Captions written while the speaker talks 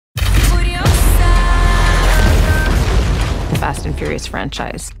Fast and Furious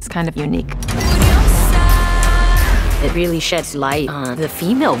franchise. It's kind of unique. It really sheds light on the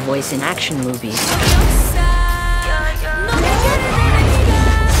female voice in action movies.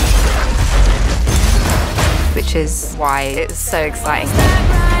 Which is why it's so exciting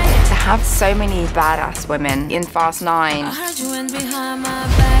to have so many badass women in Fast 9. All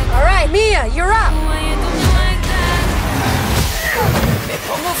right, Mia, you're up.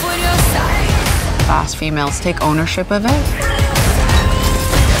 Fast females take ownership of it.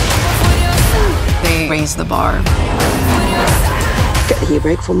 They raise the bar. Get the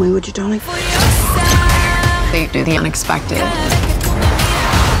e-brake for me, would you, darling? They do the unexpected.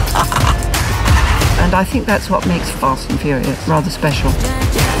 And I think that's what makes Fast and Furious rather special.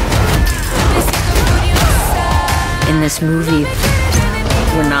 In this movie,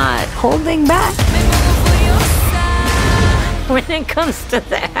 we're not holding back when it comes to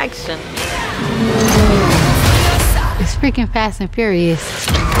the action. It's freaking Fast and Furious.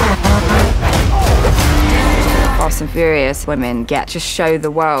 Fast and Furious women get to show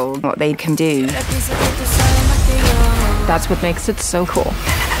the world what they can do. That's what makes it so cool.